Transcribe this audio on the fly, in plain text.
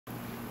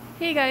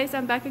Hey guys,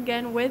 I'm back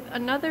again with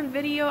another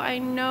video. I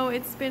know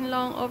it's been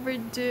long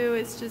overdue.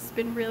 It's just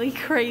been really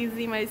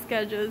crazy. My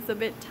schedule is a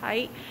bit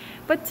tight.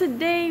 But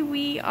today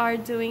we are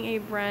doing a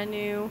brand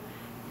new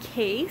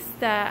case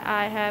that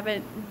I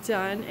haven't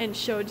done and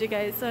showed you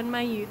guys on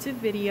my YouTube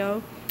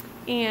video.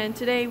 And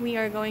today we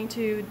are going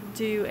to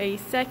do a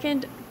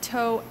second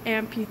toe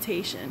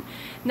amputation.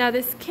 Now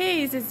this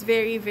case is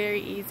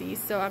very easy,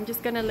 so I'm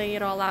just gonna lay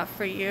it all out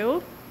for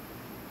you.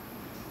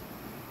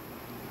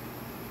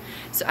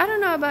 So I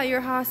don't know about your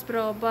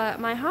hospital,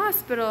 but my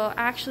hospital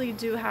actually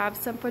do have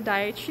some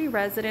podiatry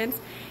residents,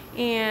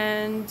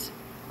 and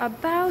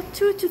about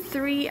 2 to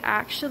 3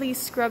 actually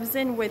scrubs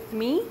in with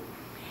me,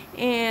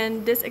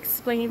 and this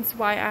explains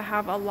why I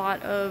have a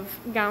lot of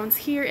gowns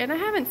here, and I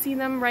haven't seen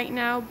them right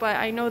now, but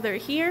I know they're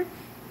here.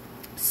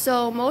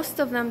 So most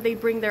of them, they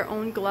bring their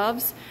own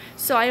gloves,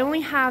 so I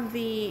only have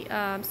the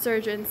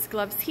surgeon's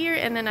gloves here,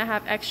 and then I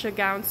have extra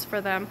gowns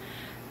for them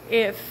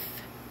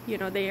if you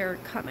know they are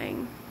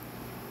coming.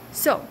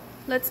 So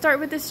let's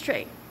start with this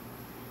tray.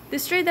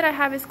 This tray that I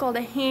have is called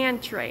a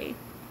hand tray.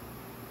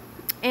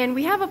 And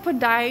we have a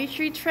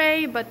podiatry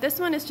tray, but this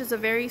one is just a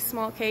very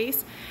small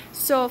case.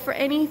 So for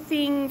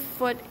anything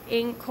foot,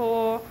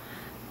 ankle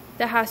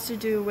that has to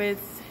do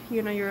with,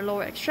 you know, your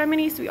lower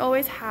extremities, we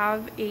always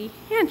have a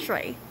hand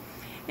tray.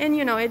 And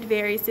you know, it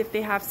varies. If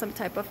they have some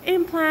type of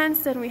implants,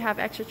 then we have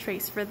extra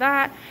trays for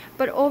that.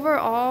 But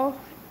overall,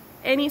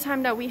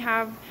 anytime that we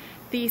have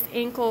these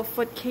ankle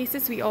foot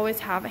cases, we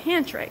always have a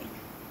hand tray.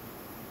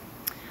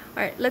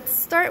 Alright, let's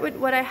start with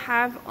what I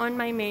have on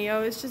my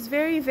Mayo. It's just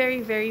very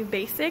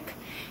basic,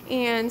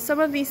 and some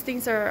of these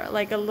things are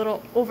like a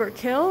little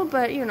overkill,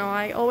 but you know,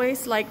 I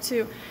always like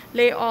to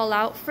lay it all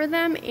out for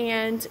them,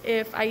 and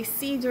if I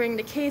see during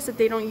the case that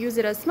they don't use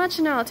it as much,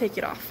 now I'll take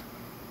it off.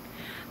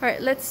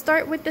 Alright, let's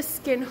start with the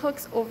skin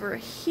hooks over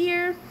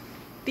here.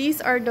 These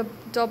are the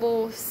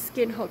double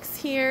skin hooks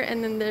here,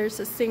 and then there's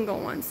the single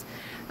ones.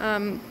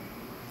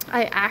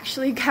 I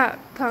actually got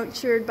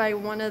punctured by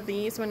one of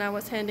these when I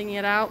was handing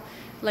it out.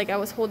 Like, I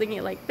was holding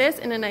it like this,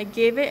 and then I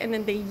gave it, and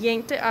then they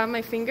yanked it out of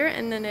my finger,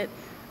 and then it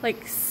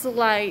like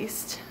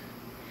sliced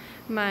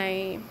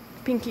my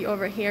pinky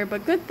over here.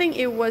 But good thing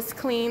it was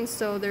clean,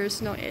 so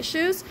there's no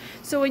issues.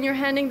 So when you're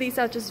handing these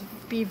out, just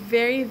be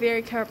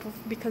very careful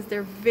because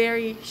they're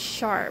very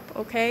sharp,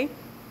 okay?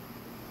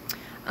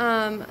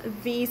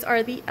 These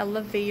are the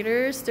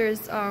elevators.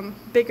 There's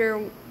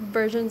bigger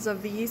versions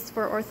of these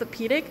for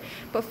orthopedic,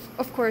 but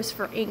of course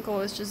for ankle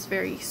it's just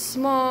very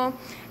small.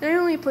 And I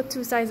only put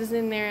 2 sizes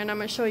in there, and I'm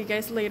going to show you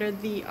guys later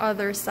the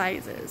other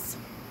sizes.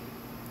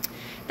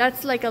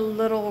 That's like a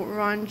little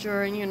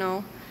rongeur, you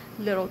know,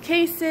 little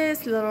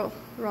cases, little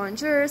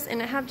rongeurs,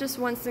 and I have just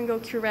one single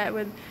curette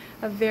with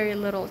a very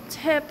little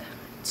tip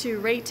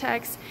to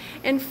Ratex.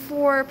 And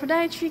for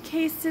podiatry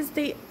cases,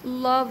 they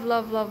love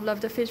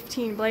the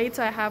 15 blade,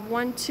 so I have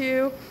 1,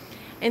 2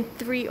 and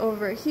 3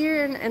 over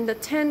here, and the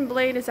 10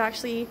 blade is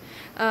actually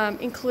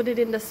included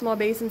in the small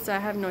basin, so I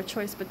have no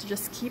choice but to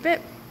just keep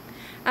it.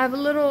 I have a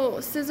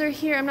little scissor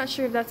here. I'm not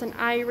sure if that's an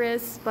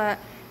iris, but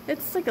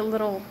it's like a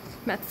little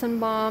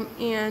medicine balm,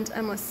 and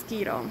a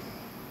mosquito.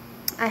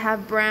 I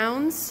have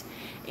browns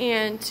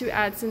and 2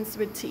 AdSense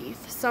with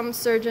teeth. Some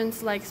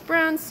surgeons likes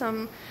browns,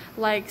 some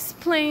likes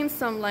plain,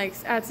 some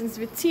likes AdSense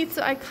with teeth,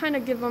 so I kind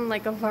of give them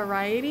like a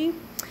variety,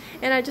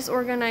 and I just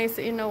organize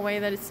it in a way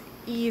that it's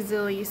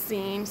easily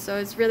seen. So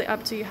it's really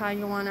up to you how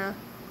you want to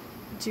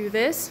do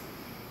this.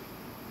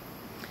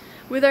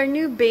 With our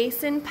new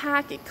basin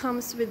pack, it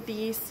comes with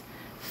these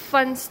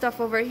fun stuff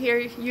over here.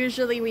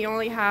 Usually we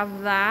only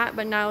have that,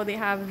 but now they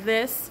have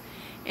this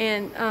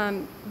and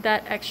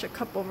that extra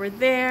cup over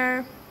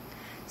there.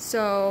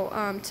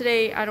 So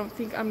today I don't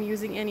think I'm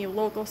using any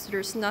local, so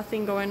there's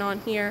nothing going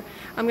on here.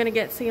 I'm gonna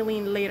get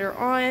saline later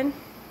on.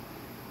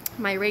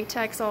 My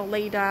Ratex all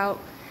laid out.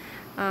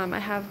 I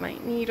have my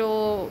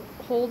needle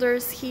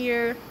holders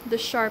here. The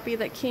Sharpie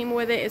that came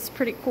with it is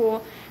pretty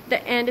cool.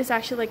 The end is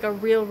actually like a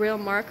real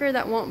marker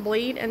that won't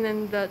bleed, and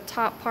then the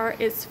top part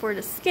is for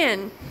the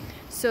skin,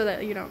 so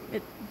that you know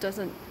it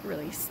doesn't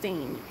really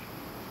stain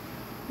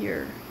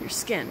your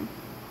skin.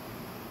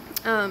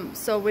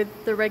 So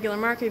with the regular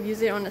marker, if you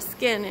use it on the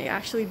skin, it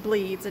actually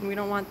bleeds, and we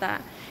don't want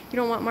that. You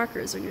don't want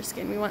markers on your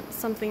skin. We want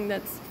something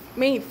that's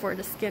made for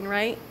the skin,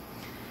 right?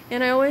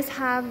 And I always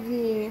have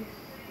the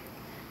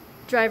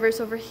drivers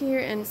over here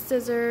and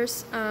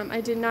scissors. I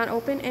did not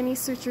open any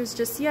sutures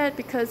just yet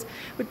because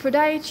with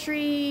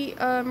podiatry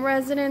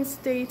residents,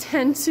 they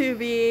tend to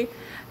be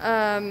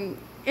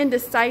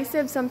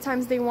indecisive.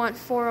 Sometimes they want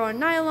 4-0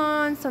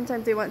 nylon,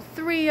 sometimes they want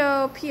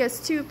 3-0,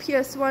 PS2,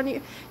 PS1.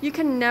 You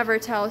can never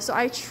tell. So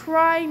I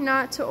try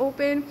not to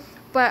open,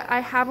 but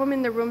I have them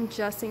in the room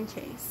just in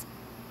case.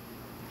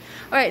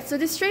 Alright, so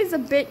this tray is a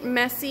bit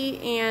messy,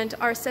 and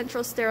our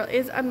central sterile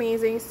is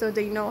amazing, so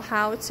they know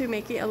how to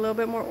make it a little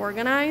bit more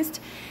organized.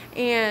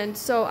 And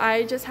so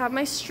I just have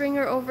my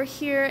stringer over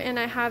here, and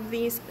I have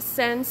these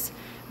scents,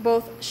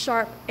 both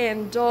sharp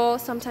and dull.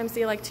 Sometimes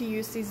they like to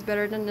use these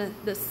better than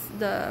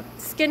the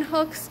skin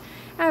hooks.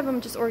 I have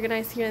them just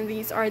organized here, and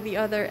these are the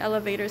other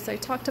elevators I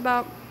talked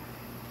about.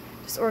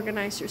 just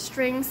organize your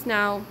strings.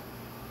 Now,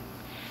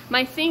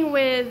 my thing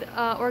with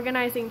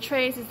organizing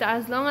trays is that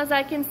as long as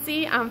I can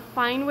see, I'm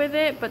fine with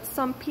it, but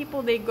some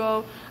people, they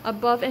go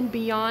above and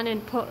beyond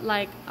and put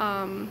like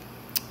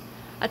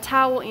a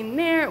towel in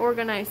there,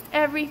 organized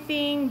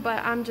everything,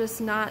 but I'm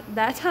just not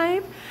that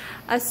type.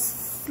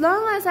 As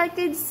long as I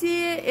can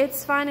see it,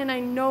 it's fine, and I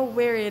know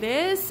where it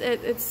is,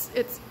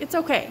 it's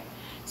okay.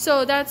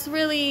 So that's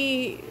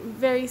really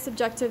very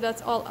subjective,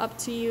 that's all up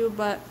to you,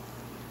 but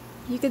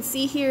you can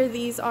see here,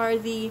 these are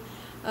the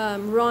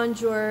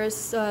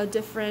rongeurs,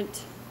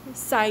 different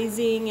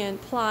sizing and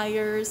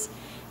pliers,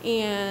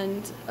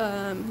 and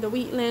the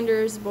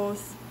Wheatlanders,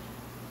 both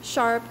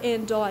sharp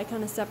and dull. I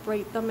kind of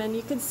separate them, and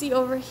you can see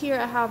over here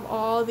I have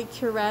all the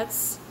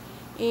curettes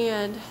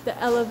and the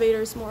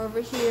elevators more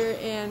over here,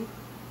 and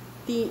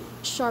the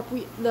sharp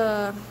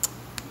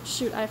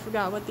shoot, I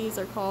forgot what these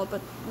are called,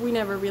 but we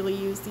never really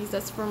use these.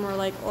 That's for more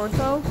like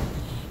ortho.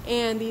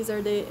 And these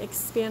are the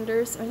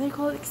expanders. Are they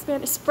called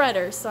expanders?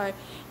 Spreaders, sorry.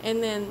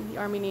 And then the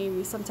Army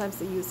Navy, sometimes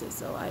they use it,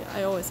 so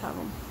I always have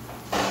them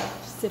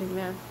just sitting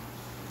there.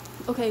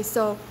 Okay,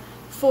 so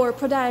for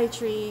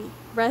podiatry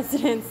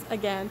residents,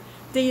 again,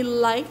 they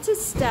like to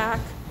stack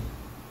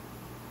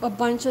a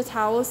bunch of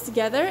towels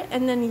together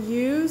and then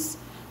use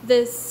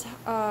this,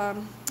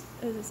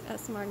 is this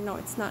S-mark? No,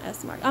 it's not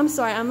S-mark. I'm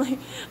sorry, I'm like,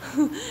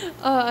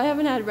 I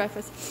haven't had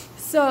breakfast.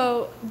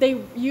 So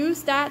they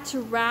use that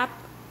to wrap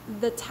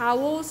the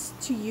towels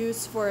to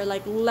use for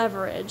like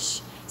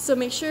leverage. So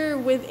make sure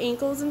with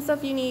ankles and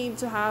stuff, you need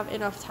to have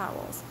enough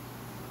towels.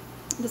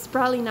 That's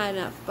probably not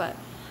enough, but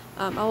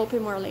I'll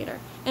open more later.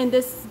 And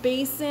this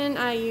basin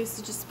I use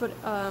to just put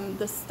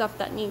the stuff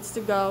that needs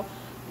to go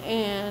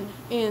and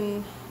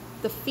in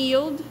the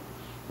field,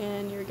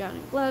 and your gown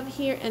and glove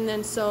here, and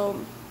then so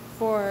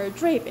for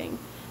draping.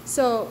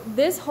 So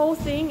this whole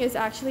thing is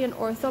actually an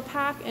ortho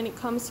pack, and it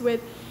comes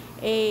with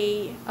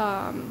a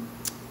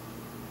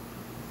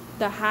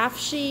the half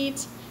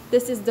sheet.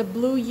 This is the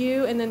blue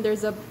U, and then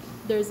there's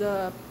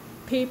a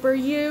paper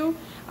U.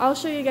 I'll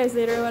show you guys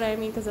later what I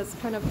mean, because that's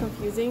kind of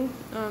confusing.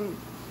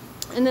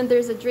 And then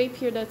there's a drape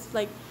here that's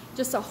like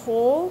just a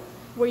hole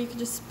where you can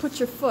just put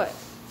your foot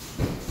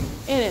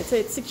in it, so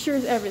it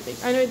secures everything.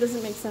 I know it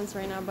doesn't make sense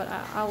right now, but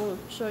I will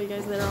show you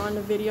guys later on in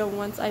the video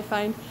once I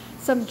find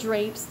some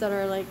drapes that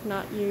are like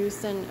not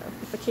used, and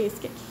if a case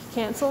gets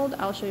canceled,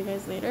 I'll show you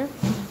guys later.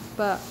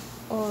 But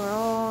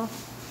overall,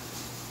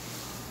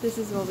 this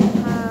is what we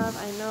have.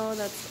 I know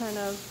that's kind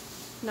of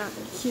not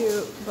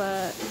cute,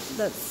 but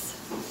that's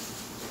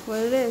what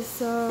it is.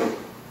 So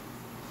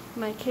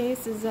my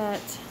case is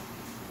at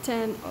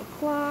 10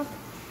 o'clock,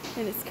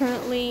 and it's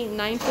currently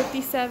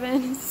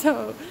 9:57,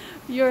 so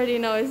you already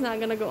know it's not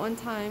gonna go on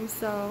time.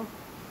 So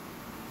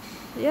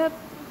yep,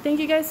 thank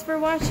you guys for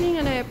watching,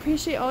 and I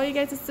appreciate all you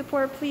guys'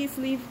 support. Please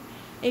leave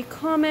a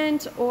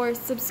comment or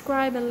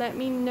subscribe and let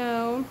me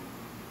know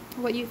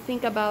what you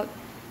think about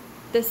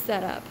this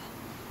setup.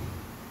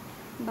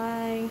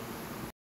 Bye.